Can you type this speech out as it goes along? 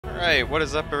Alright, what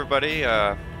is up everybody?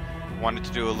 Wanted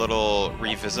to do a little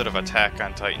revisit of Attack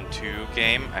on Titan 2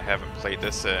 game. I haven't played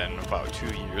this in about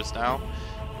 2 years now.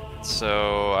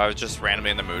 So I was just randomly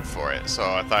in the mood for it. So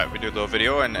I thought we'd do a little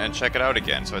video and check it out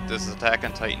again. So this is Attack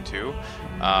on Titan 2.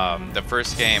 The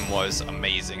first game was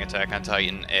amazing, Attack on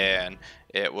Titan, and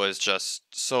it was just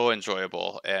so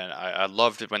enjoyable. And I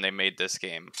loved it when they made this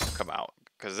game come out.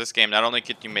 Because this game, not only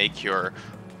could you make your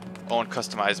own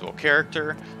customizable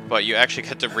character, but you actually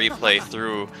get to replay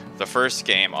through the first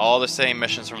game, all the same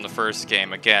missions from the first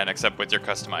game again, except with your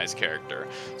customized character.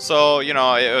 So, you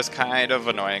know, it was kind of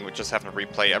annoying with just having to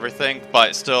replay everything,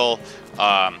 but still,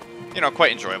 you know,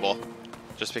 quite enjoyable,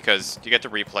 just because you get to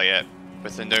replay it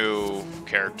with a new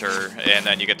character, and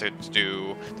then you get to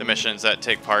do the missions that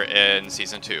take part in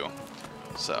Season 2.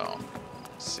 So,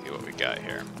 let's see what we got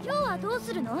here.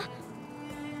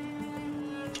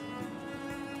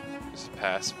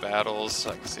 Past battles,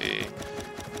 I can see.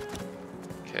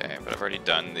 Okay, but I've already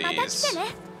done these.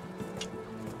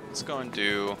 Let's go and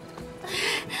do.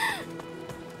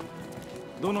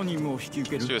 Let's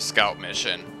do a scout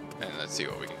mission, and let's see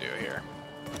what we can do here.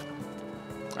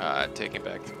 Taking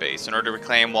back the base. In order to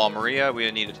reclaim Wall Maria, we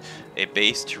needed a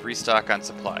base to restock on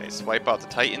supplies. Wipe out the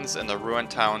Titans and the ruined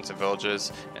towns and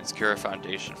villages, and secure a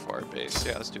foundation for our base.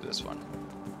 Yeah, let's do this one.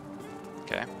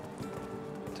 Okay.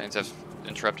 Titans have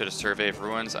interrupted a survey of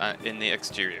ruins in the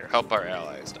exterior. Help our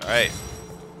allies. Alright.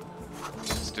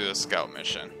 Let's do a scout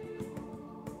mission.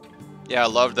 Yeah, I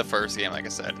loved the first game, like I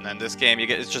said. And then this game,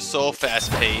 it's just so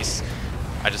fast paced.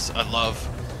 I love.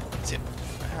 It's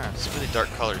really dark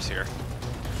colors here.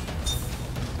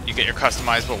 You get your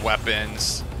customizable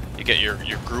weapons. You get your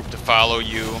group to follow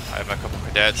you. I have a couple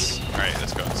cadets. Alright,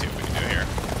 let's go and see what we can do here.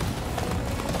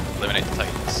 Eliminate the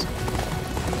Titans.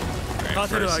 Alright,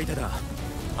 first.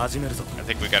 I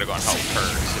think we gotta go and help her,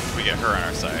 so if we get her on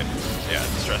our side. Yeah,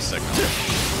 distress signal.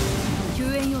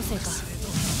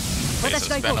 Okay,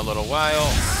 so it's been a little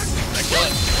while. Did I kill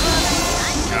it?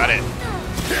 Got it.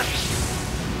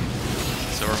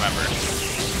 So remember.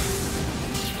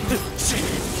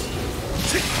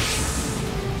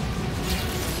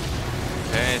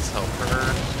 Okay, let's help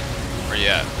her. Where you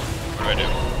at? What do I do?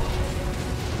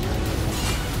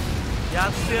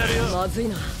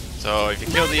 So if you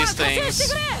kill these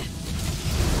things, you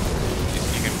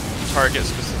can target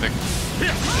specific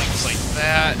things like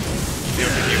that.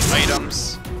 They'll give you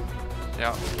items.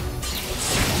 Yeah.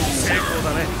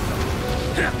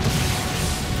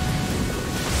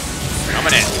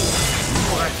 Coming in.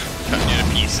 Cutting you to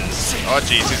pieces. Oh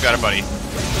jeez, he's got a buddy. I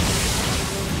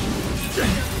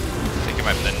think it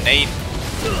might be the Nate.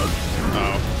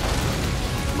 Oh.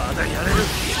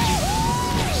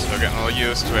 Still getting a little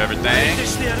used to everything.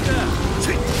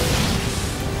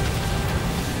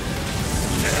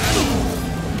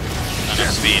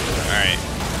 Enough speed. Alright.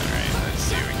 Alright, let's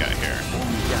see what we got here.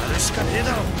 I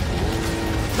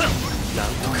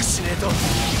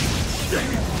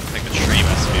think the tree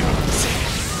must be able to see.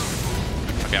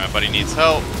 Okay, my buddy needs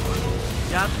help.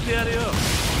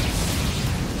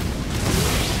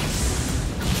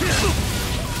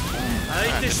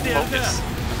 Focus.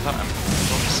 I thought I'm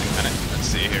focusing on it. Let's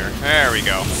see here. There we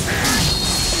go.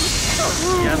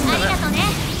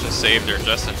 Just saved her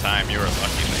just in time. You were a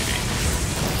lucky lady.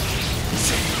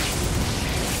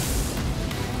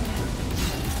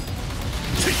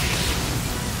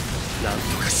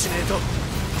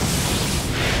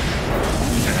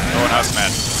 Oh, and house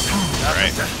mat.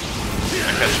 Alright.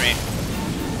 Don't catch me.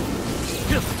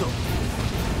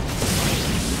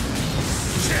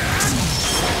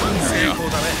 There we go.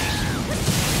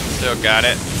 Still got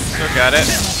it. Still got it.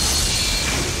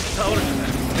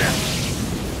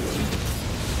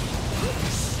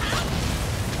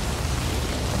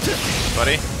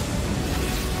 Buddy.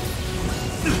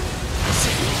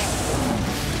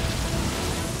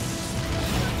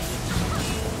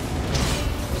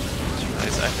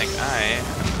 I think I am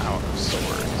out of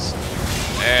swords.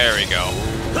 There we go.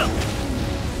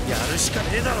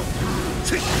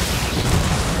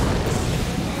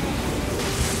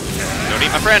 Don't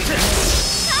eat my friend!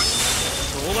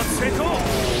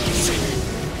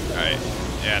 Alright.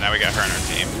 Yeah, now we got her on our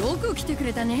team.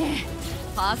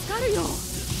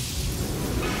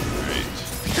 Alright.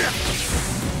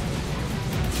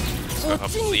 Let's go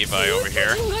help Levi over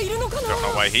here. Don't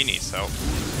know why he needs help.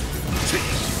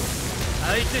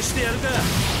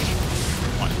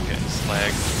 Want to get his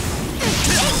leg.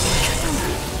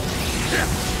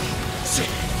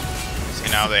 See,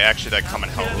 now they actually come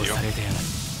and help you.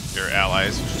 Your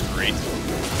allies, which is great.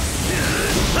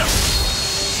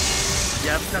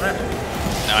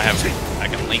 Now I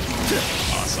can link.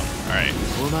 Awesome. Alright.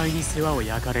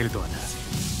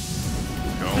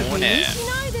 Going in. し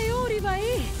ないでよリヴァイ。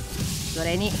そ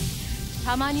れに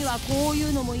たまにはこうい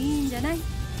うのもいいんじゃない？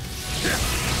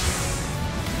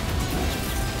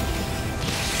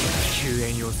救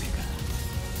援要請か。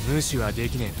無視はで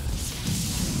きねえな。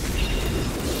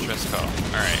 Trisco.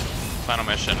 Alright. Final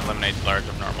mission, eliminate the large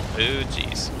of normal. Ooh,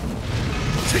 jeez.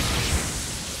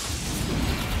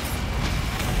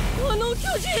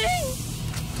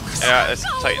 Yeah, this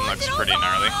Titan looks pretty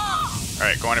gnarly.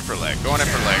 Alright, going in for leg. Going in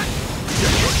for leg.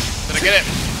 Did I get it?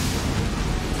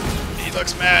 He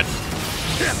looks mad.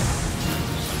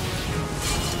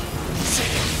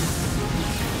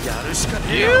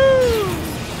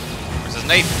 Where's his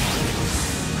knife?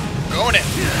 Going in.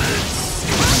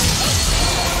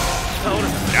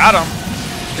 Got him.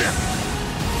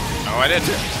 No, I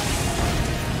didn't.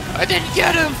 I didn't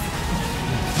get him.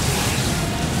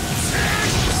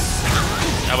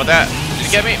 How about that? Did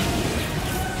you get me?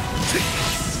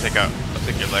 Let's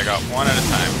take your leg off one at a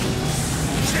time.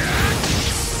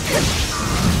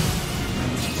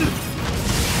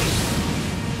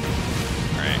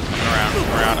 Alright, coming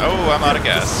around. Oh, I'm out of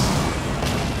gas.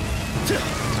 It's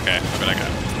okay, look what I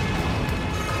got.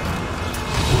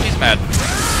 Ooh, he's mad.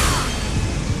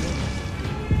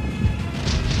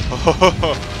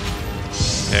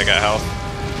 Okay, I got health.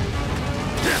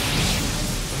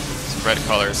 This red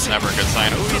color is never a good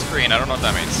sign. Ooh, he's green. I don't know what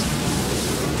that means.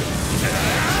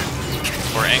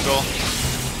 Or angle.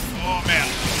 Oh, man.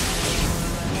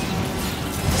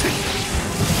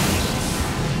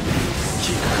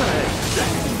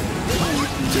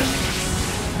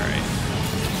 Alright.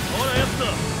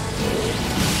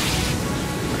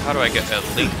 How do I get a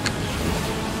link?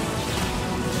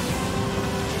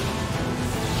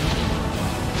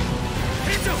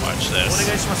 Watch this. Look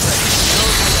at this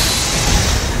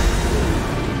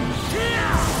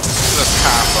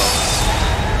combo.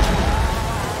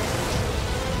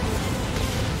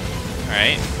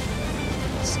 Alright.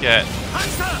 Let's get.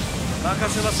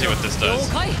 Let's see what this does.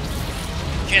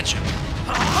 Catch him.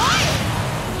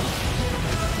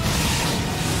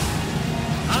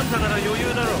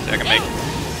 See, I can make.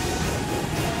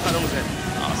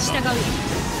 Awesome.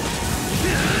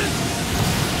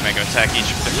 Make him attack each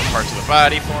different parts of the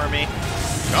body for me.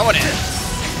 Going in.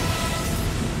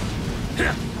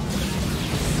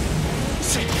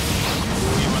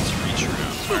 He wants to reach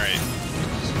around. Alright.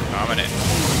 Coming in.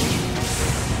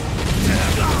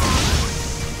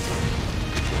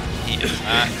 He is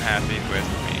not happy with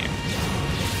me.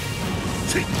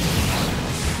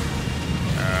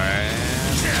 Alright.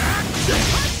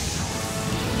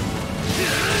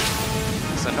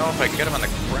 So I know if I can get him on the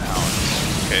ground.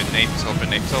 Okay, Nate's open,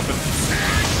 Nate's open.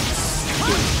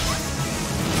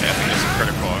 Okay, I think there's a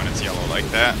critical and it's yellow like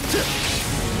that.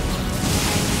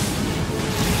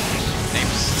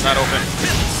 Nate's not open.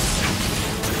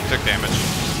 Took damage.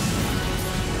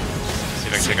 Let's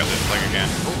see if I can take out this leg again.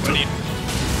 Oh, I need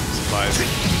supplies.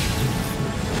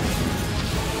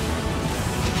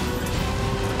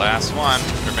 Last one.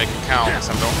 Better make it count because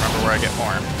I don't remember where I get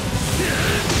more.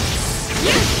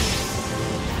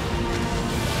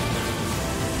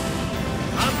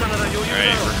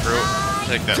 Alright, recruit.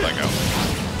 Take that leg out.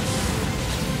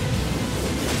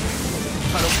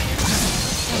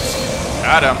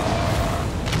 Got him.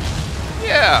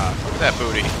 Yeah, look at that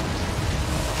booty.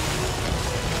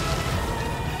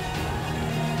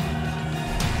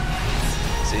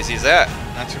 As easy as that.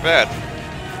 Not too bad.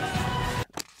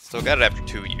 Still got it after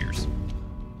 2 years.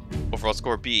 Overall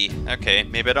score B. Okay,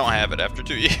 maybe I don't have it after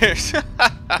 2 years.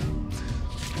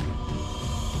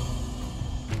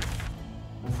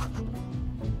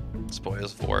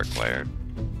 Spoils 4 acquired.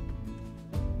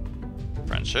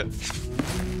 Friendship.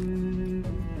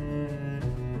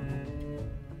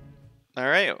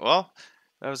 Alright, well,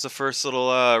 that was the first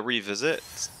little revisit.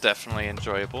 It's definitely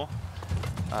enjoyable.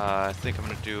 I think I'm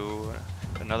going to do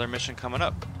another mission coming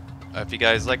up. If you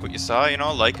guys like what you saw, you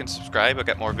know, like and subscribe. I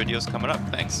got more videos coming up.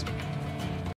 Thanks.